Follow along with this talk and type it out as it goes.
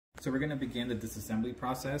So we're going to begin the disassembly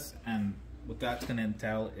process, and what that's going to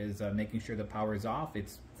entail is making sure the power is off,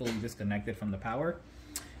 it's fully disconnected from the power.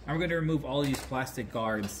 And we're going to remove all these plastic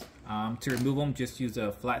guards. To remove them, just use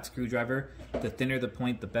a flat screwdriver. The thinner the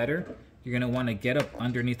point, the better. You're going to want to get up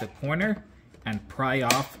underneath the corner and pry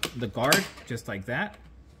off the guard, just like that.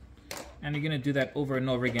 And you're going to do that over and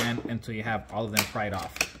over again until you have all of them pried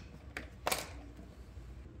off.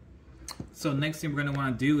 So next thing we're going to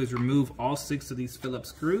want to do is remove all 6 of these Phillips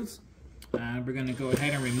screws. And we're going to go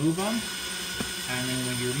ahead and remove them. And then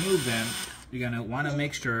when you remove them, you're going to want to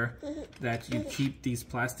make sure that you keep these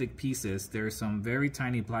plastic pieces. There's some very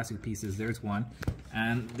tiny plastic pieces. There's one.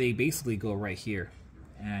 And they basically go right here.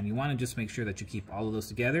 And you want to just make sure that you keep all of those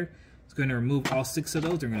together. It's going to remove all 6 of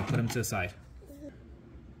those. We're going to put them to the side.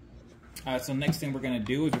 So next thing we're going to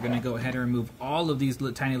do is we're going to go ahead and remove all of these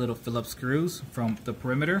tiny little Phillips screws from the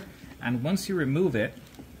perimeter. And once you remove it,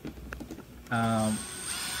 what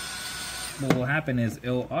will happen is it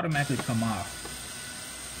will automatically come off.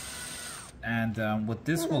 And what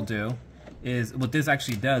this will do is, what this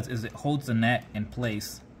actually does is it holds the net in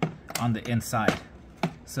place on the inside.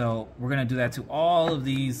 So we're going to do that to all of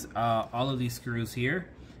these screws here.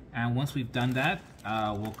 And once we've done that,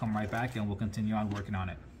 we'll come right back and we'll continue on working on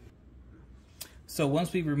it. So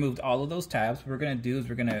once we've removed all of those tabs, what we're going to do is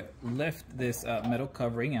we're going to lift this metal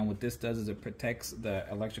covering, and what this does is it protects the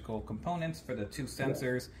electrical components for the 2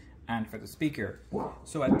 sensors and for the speaker.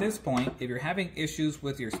 So at this point, if you're having issues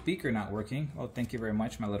with your speaker not working, oh, thank you very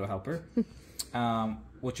much, my little helper.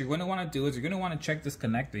 What you're going to want to do is you're going to want to check this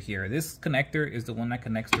connector here. This connector is the one that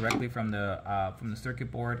connects directly from the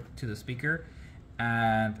circuit board to the speaker.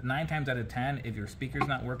 And 9 times out of 10, if your speaker's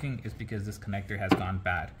not working, it's because this connector has gone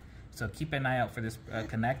bad. So keep an eye out for this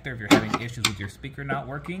connector. If you're having issues with your speaker not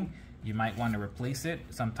working, you might want to replace it.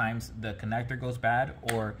 Sometimes the connector goes bad,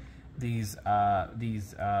 or the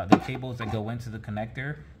cables that go into the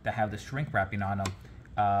connector that have the shrink wrapping on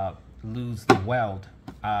them lose the weld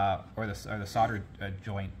or the solder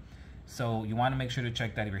joint. So you want to make sure to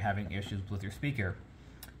check that if you're having issues with your speaker.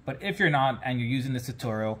 But if you're not, and you're using this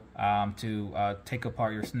tutorial to take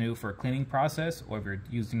apart your Snoo for a cleaning process, or if you're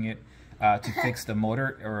using it to fix the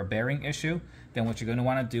motor or a bearing issue, then what you're going to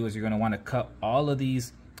want to do is you're going to want to cut all of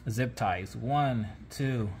these zip ties. 1,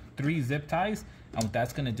 2, 3 zip ties. And what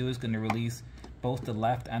that's going to do is going to release both the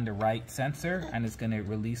left and the right sensor, and it's going to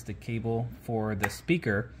release the cable for the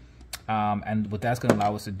speaker. And what that's going to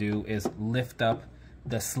allow us to do is lift up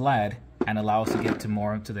the sled and allow us to get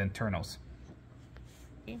more to the internals.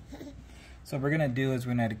 So what we're going to do is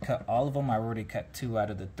we're going to cut all of them. I already cut 2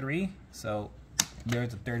 out of the 3. So there's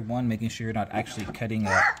the 3rd one, making sure you're not actually cutting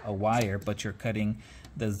a wire, but you're cutting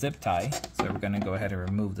the zip tie. So we're going to go ahead and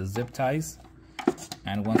remove the zip ties.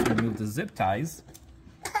 And once we remove the zip ties,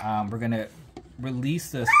 we're going to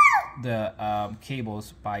release the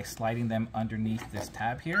cables by sliding them underneath this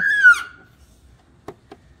tab here.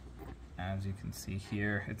 As you can see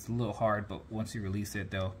here, it's a little hard, but once you release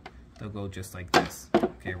it, they'll go just like this.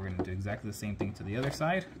 Okay, we're going to do exactly the same thing to the other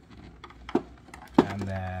side. And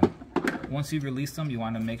then once you release them, you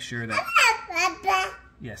want to make sure that,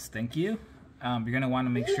 yes, thank you. You're going to want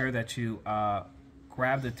to make sure that you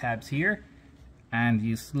grab the tabs here and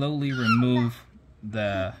you slowly remove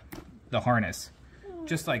the harness,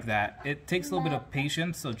 just like that. It takes a little bit of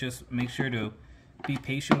patience, so just make sure to be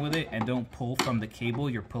patient with it and don't pull from the cable.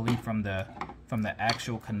 You're pulling from the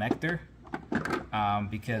actual connector,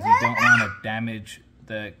 because you don't want to damage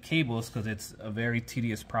the cables, because it's a very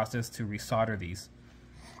tedious process to resolder these.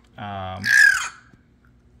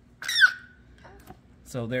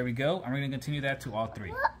 So there we go. I'm going to continue that to all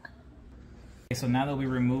 3. Okay, so now that we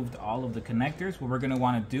removed all of the connectors, what we're going to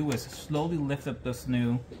want to do is slowly lift up the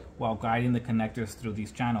Snoo while guiding the connectors through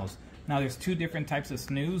these channels. Now there's 2 different types of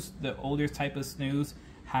Snoos. The older type of Snoos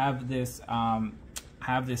have this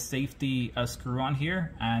safety screw on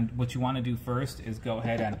here, and what you want to do first is go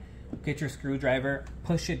ahead and get your screwdriver,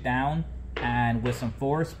 push it down, and with some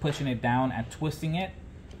force, pushing it down and twisting it.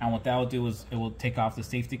 And what that will do is it will take off the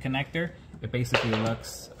safety connector. It basically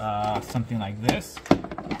looks something like this.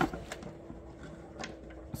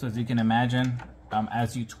 So as you can imagine,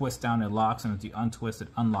 as you twist down, it locks, and as you untwist, it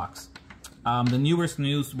unlocks. The newer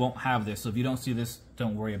Snoos won't have this, so if you don't see this,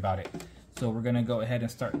 don't worry about it. So we're going to go ahead and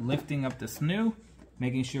start lifting up the Snoo,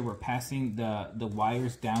 making sure we're passing the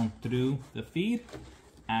wires down through the feed.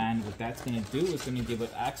 And what that's going to do is going to give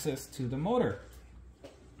it access to the motor.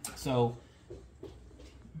 So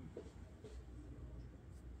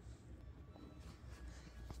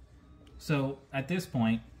at this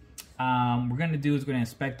point, we're going to do is we're going to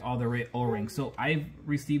inspect all the O-rings. So I've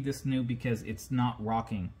received this Snoo because it's not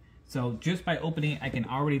rocking. So just by opening, I can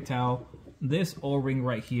already tell this O-ring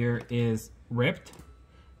right here is ripped.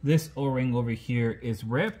 This O-ring over here is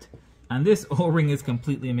ripped, and this O-ring is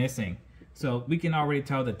completely missing. So we can already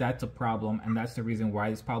tell that that's a problem, and that's the reason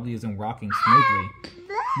why this probably isn't rocking smoothly.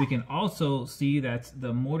 We can also see that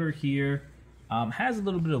the motor here has a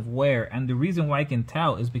little bit of wear, and the reason why I can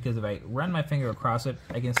tell is because if I run my finger across it,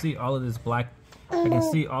 I can see all of this black. I can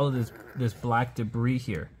see all of this black debris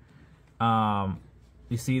here.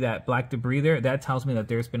 You see that black debris there? That tells me that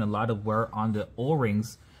there's been a lot of wear on the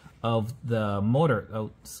O-rings of the motor.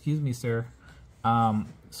 Oh, excuse me, sir.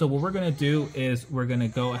 So what we're gonna do is we're gonna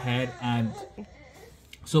go ahead and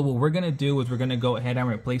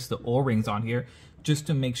replace the O-rings on here just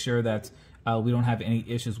to make sure that we don't have any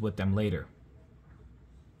issues with them later.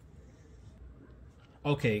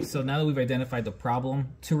 Okay, so now that we've identified the problem,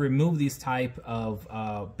 to remove these type of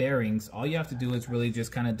bearings, all you have to do is really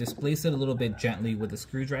just kind of displace it a little bit gently with a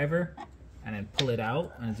screwdriver and then pull it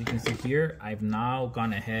out. And as you can see here, I've now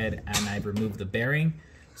gone ahead and I've removed the bearing.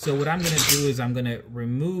 So what I'm going to do is I'm going to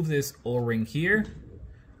remove this O-ring here.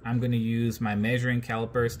 I'm going to use my measuring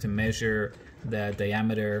calipers to measure the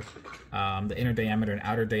diameter, the inner diameter and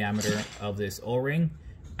outer diameter of this O-ring.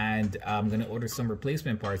 And I'm going to order some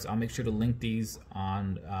replacement parts. I'll make sure to link these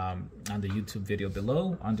on the YouTube video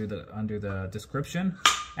below under the description.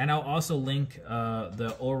 And I'll also link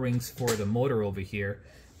the O-rings for the motor over here.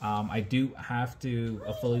 I do have to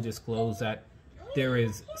fully disclose that there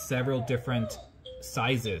is several different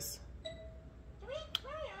sizes.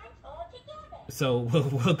 So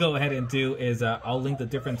what we'll go ahead and do is I'll link the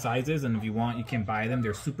different sizes, and if you want, you can buy them.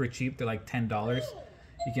 They're super cheap. They're like $10.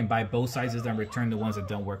 You can buy both sizes and return the ones that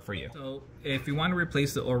don't work for you. So if you want to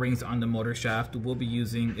replace the O-rings on the motor shaft, what we'll be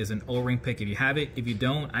using is an O-ring pick if you have it. If you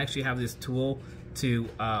don't, I actually have this tool to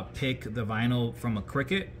pick the vinyl from a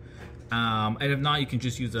cricket. And if not, you can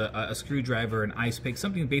just use a screwdriver, an ice pick,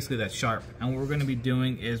 something basically that's sharp. And what we're going to be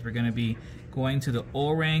doing is we're going to be going to the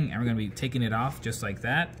O-ring and we're going to be taking it off just like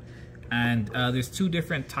that. And there's two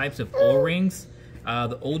different types of O-rings.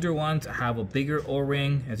 The older ones have a bigger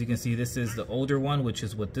O-ring. As you can see, this is the older one, which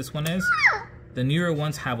is what this one is. The newer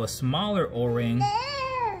ones have a smaller O-ring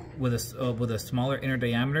with a smaller inner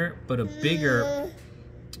diameter, but a bigger,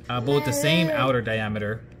 but with the same outer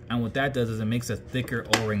diameter. And what that does is it makes a thicker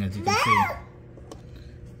O-ring, as you can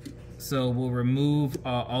see. So we'll remove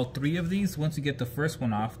all three of these. Once you get the first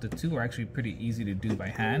one off, the two are actually pretty easy to do by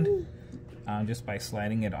hand, just by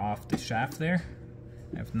sliding it off the shaft there.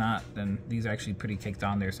 If not, then these are actually pretty caked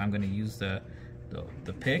on there, so I'm going to use the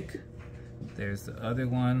pick. There's the other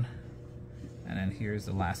one, and then here's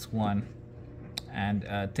the last one. And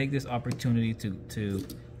take this opportunity to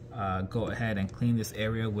go ahead and clean this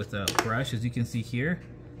area with a brush. As you can see here,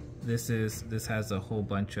 this has a whole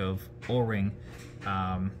bunch of O-ring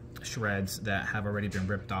shreds that have already been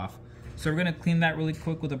ripped off. So we're going to clean that really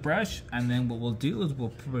quick with a brush, and then what we'll do is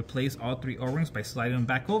we'll replace all three O-rings by sliding them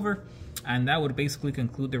back over, and that would basically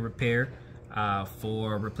conclude the repair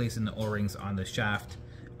for replacing the O-rings on the shaft,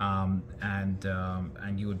 and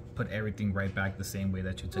you would put everything right back the same way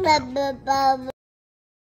that you took it out.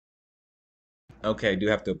 Okay, I do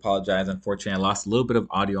have to apologize. Unfortunately, I lost a little bit of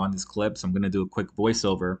audio on this clip, so I'm going to do a quick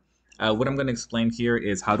voiceover. What I'm going to explain here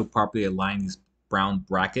is how to properly align these brown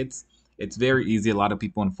brackets. It's very easy. A lot of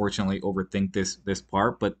people unfortunately overthink this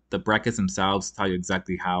part, but the brackets themselves tell you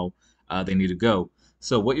exactly how they need to go.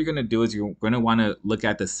 So what you're going to do is you're going to want to look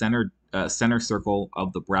at the center circle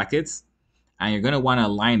of the brackets, and you're going to want to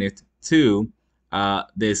align it to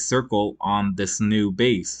this circle on the Snoo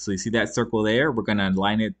base. So you see that circle there? We're going to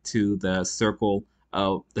align it to the circle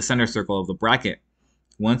of the center circle of the bracket.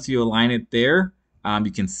 Once you align it there,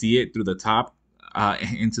 you can see it through the top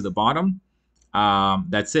into the bottom.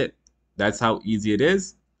 That's it. That's how easy it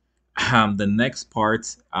is. The next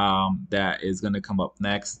part that is going to come up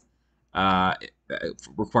next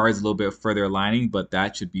requires a little bit further aligning, but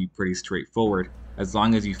that should be pretty straightforward. As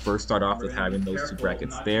long as you first start off with having those two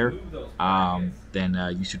brackets there,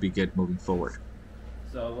 then you should be good moving forward.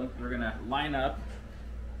 So we're going to line up.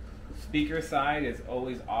 Speaker side is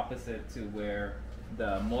always opposite to where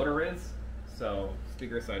the motor is. So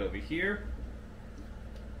speaker side over here.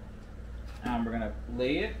 And we're going to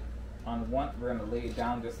lay it on one. We're going to lay it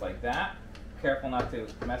down just like that. Careful not to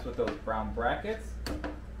mess with those brown brackets.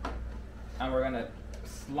 And we're going to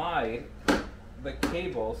slide the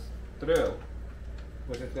cables through,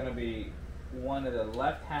 which is going to be one of the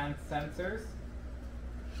left-hand sensors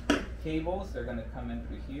cables. They're going to come in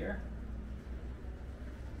through here.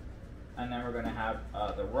 And then we're going to have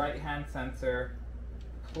the right-hand sensor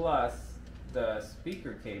plus the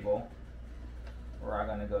speaker cable, we're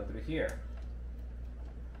going to go through here.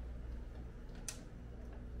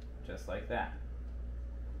 just like that.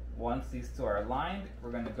 Once these two are aligned,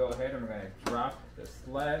 we're going to go ahead and we're going to drop the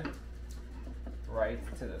sled right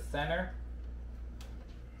to the center.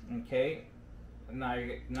 Okay,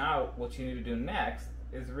 now what you need to do next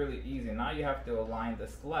is really easy. Now you have to align the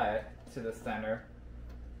sled to the center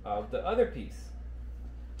of the other piece.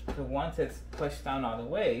 So once it's pushed down all the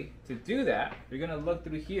way, to do that, you're going to look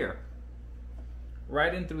through here,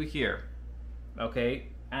 right in through here. Okay,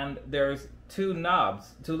 and there's two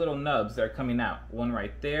little nubs that are coming out, one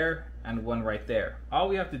right there and one right there. All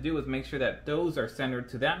we have to do is make sure that those are centered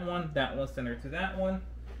to that one centered to that one,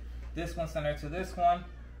 this one centered to this one,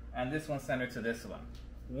 and this one centered to this one.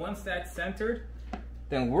 Once that's centered,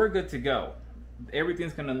 then we're good to go.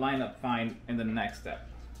 Everything's going to line up fine in the next step.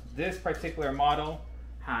 This particular model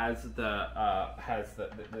has this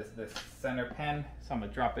center pin, so I'm going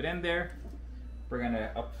to drop it in there. We're going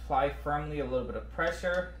to apply firmly a little bit of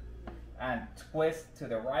pressure and twist to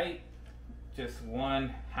the right, just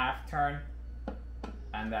 1/2 turn,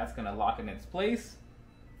 and that's going to lock in its place.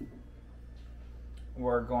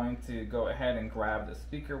 We're going to go ahead and grab the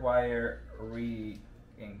speaker wire,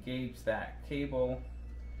 re-engage that cable,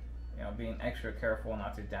 you know, being extra careful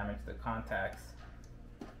not to damage the contacts,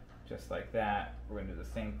 just like that. We're going to do the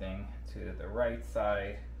same thing to the right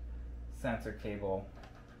side, sensor cable,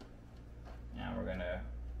 and we're going to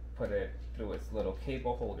put it through its little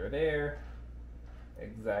cable holder there.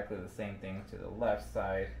 Exactly the same thing to the left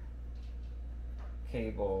side,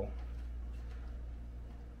 cable,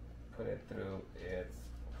 put it through its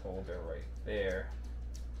holder right there.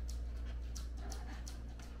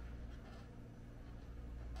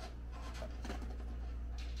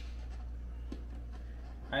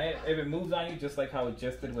 And if it moves on you just like how it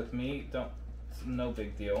just did with me, it's no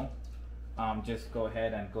big deal. Just go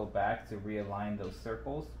ahead and go back to realign those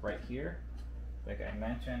circles right here. Like I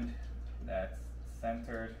mentioned, that's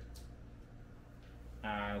centered.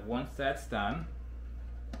 Once that's done,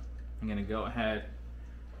 I'm gonna go ahead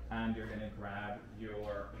and you're gonna grab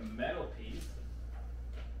your metal piece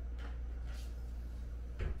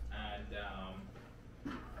and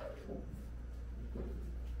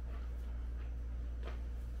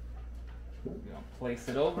you know, place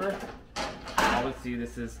it over. Obviously,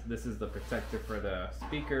 this is the protector for the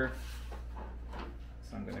speaker.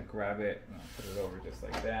 So I'm gonna grab it and I'll put it over just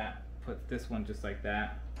like that. Put this one just like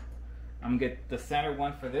that. I'm gonna get the center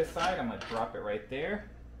one for this side. I'm gonna drop it right there.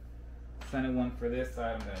 Center one for this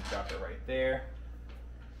side. I'm gonna drop it right there.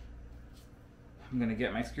 I'm gonna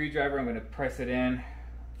get my screwdriver. I'm gonna press it in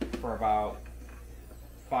for about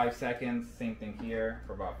 5 seconds. Same thing here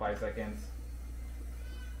for about 5 seconds.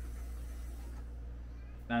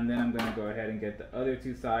 And then I'm gonna go ahead and get the other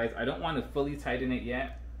two sides. I don't want to fully tighten it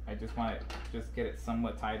yet. I just want to just get it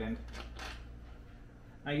somewhat tightened.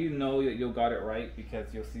 Now you know that you'll got it right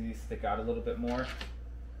because you'll see these stick out a little bit more.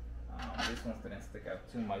 This one's gonna stick out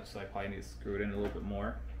too much, so I probably need to screw it in a little bit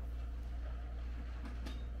more.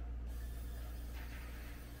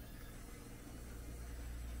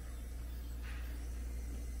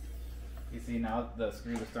 You see now the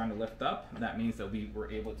screws are starting to lift up. That means that we were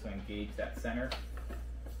able to engage that center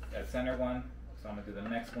one. So I'm gonna do the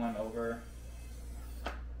next one over,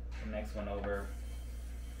 the next one over,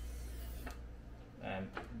 and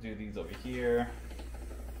do these over here.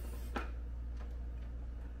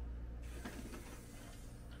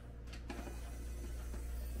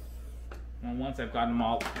 And once I've got them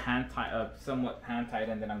all somewhat hand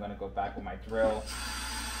tightened, then I'm gonna go back with my drill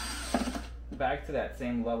back to that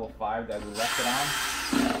same level 5 that we left it on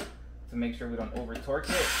to make sure we don't over torque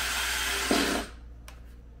it.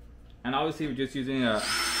 And obviously we're just using a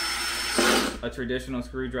traditional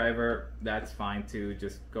screwdriver. That's fine too.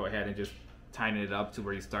 Just go ahead and just tighten it up to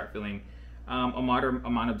where you start feeling a moderate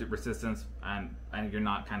amount of resistance, and you're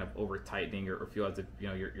not kind of over tightening or feel as if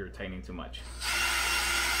you're tightening too much.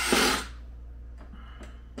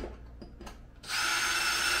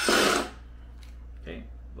 Okay,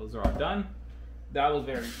 those are all done. That was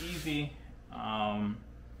very easy.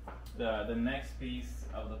 The next piece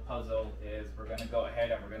of the puzzle is we're going to go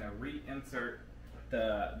ahead and we're going to reinsert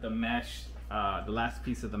the mesh, the last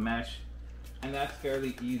piece of the mesh, and that's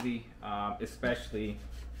fairly easy, especially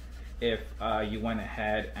if you went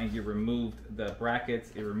ahead and you removed the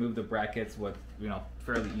brackets. It removed the brackets was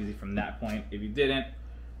fairly easy from that point. If you didn't,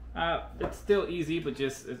 it's still easy, but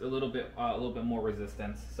just it's a little bit more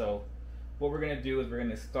resistance. So what we're going to do is we're going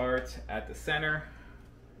to start at the center,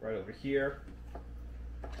 right over here.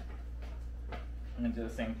 I'm going to do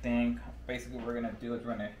the same thing. Basically what we're going to do is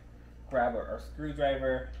we're going to grab our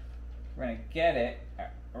screwdriver, we're going to get it,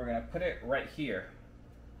 we're going to put it right here.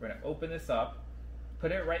 We're going to open this up,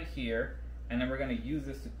 put it right here, and then we're going to use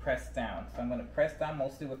this to press down. So I'm going to press down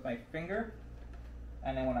mostly with my finger,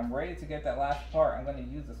 and then when I'm ready to get that last part, I'm going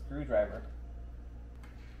to use the screwdriver.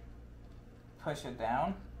 Push it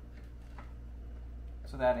down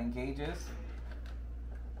so that engages.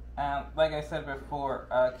 And like I said before,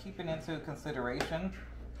 keeping into consideration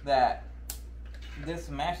that this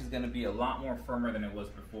mesh is going to be a lot more firmer than it was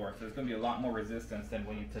before. So there's going to be a lot more resistance than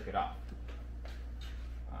when you took it off.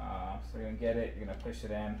 So you're going to get it, you're going to push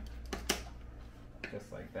it in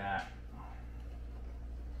just like that.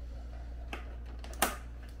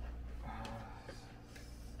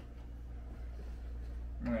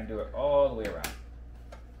 We're going to do it all the way around.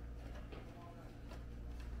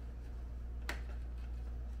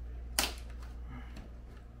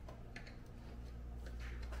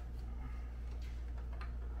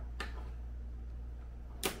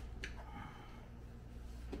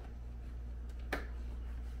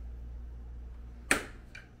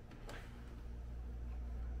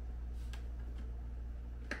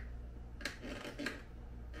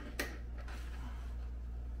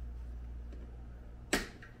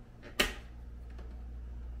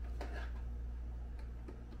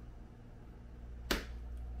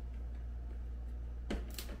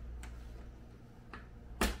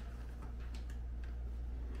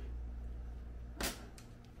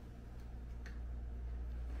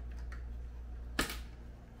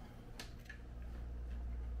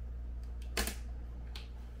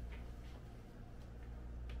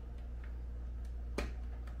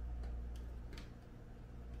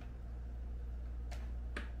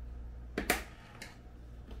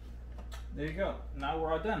 There you go. Now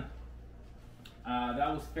we're all done.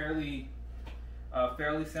 That was fairly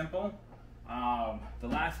simple. The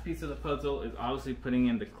last piece of the puzzle is obviously putting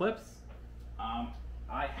in the clips.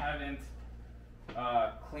 I haven't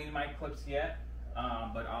cleaned my clips yet,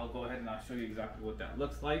 but I'll go ahead and I'll show you exactly what that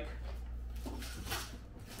looks like.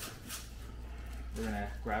 We're gonna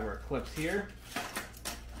grab our clips here.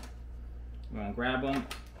 We're gonna grab them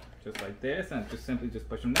just like this and just simply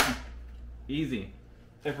push them down. Easy.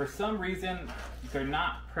 If for some reason they're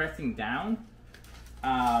not pressing down,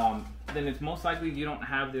 then it's most likely you don't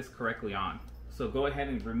have this correctly on. So go ahead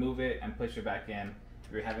and remove it and push it back in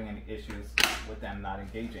if you're having any issues with them not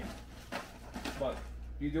engaging. But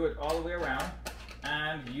you do it all the way around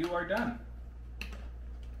and you are done.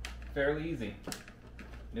 Fairly easy.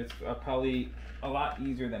 It's probably a lot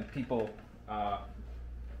easier than people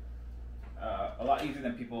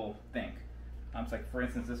think. It's like, for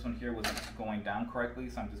instance, this one here wasn't going down correctly,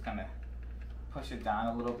 so I'm just gonna push it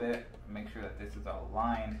down a little bit, make sure that this is all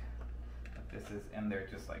aligned, that this is in there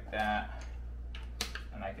just like that,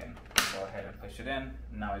 and I can go ahead and push it in.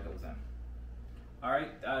 Now it goes in. All right,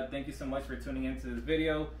 thank you so much for tuning into this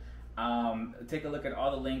video. Take a look at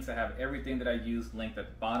all the links. I have everything that I use linked at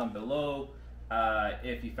the bottom below.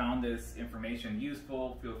 If you found this information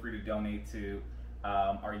useful, feel free to donate to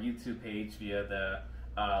our YouTube page via the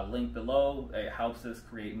link below. It helps us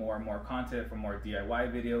create more and more content for more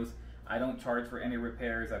DIY videos. I don't charge for any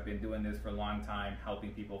repairs. I've been doing this for a long time,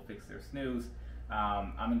 helping people fix their Snoos.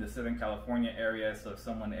 I'm in the Southern California area, so if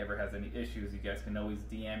someone ever has any issues, you guys can always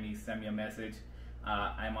DM me, send me a message.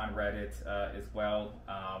 I'm on Reddit as well.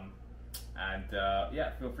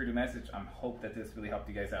 Yeah, feel free to message. I hope that this really helped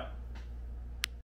you guys out.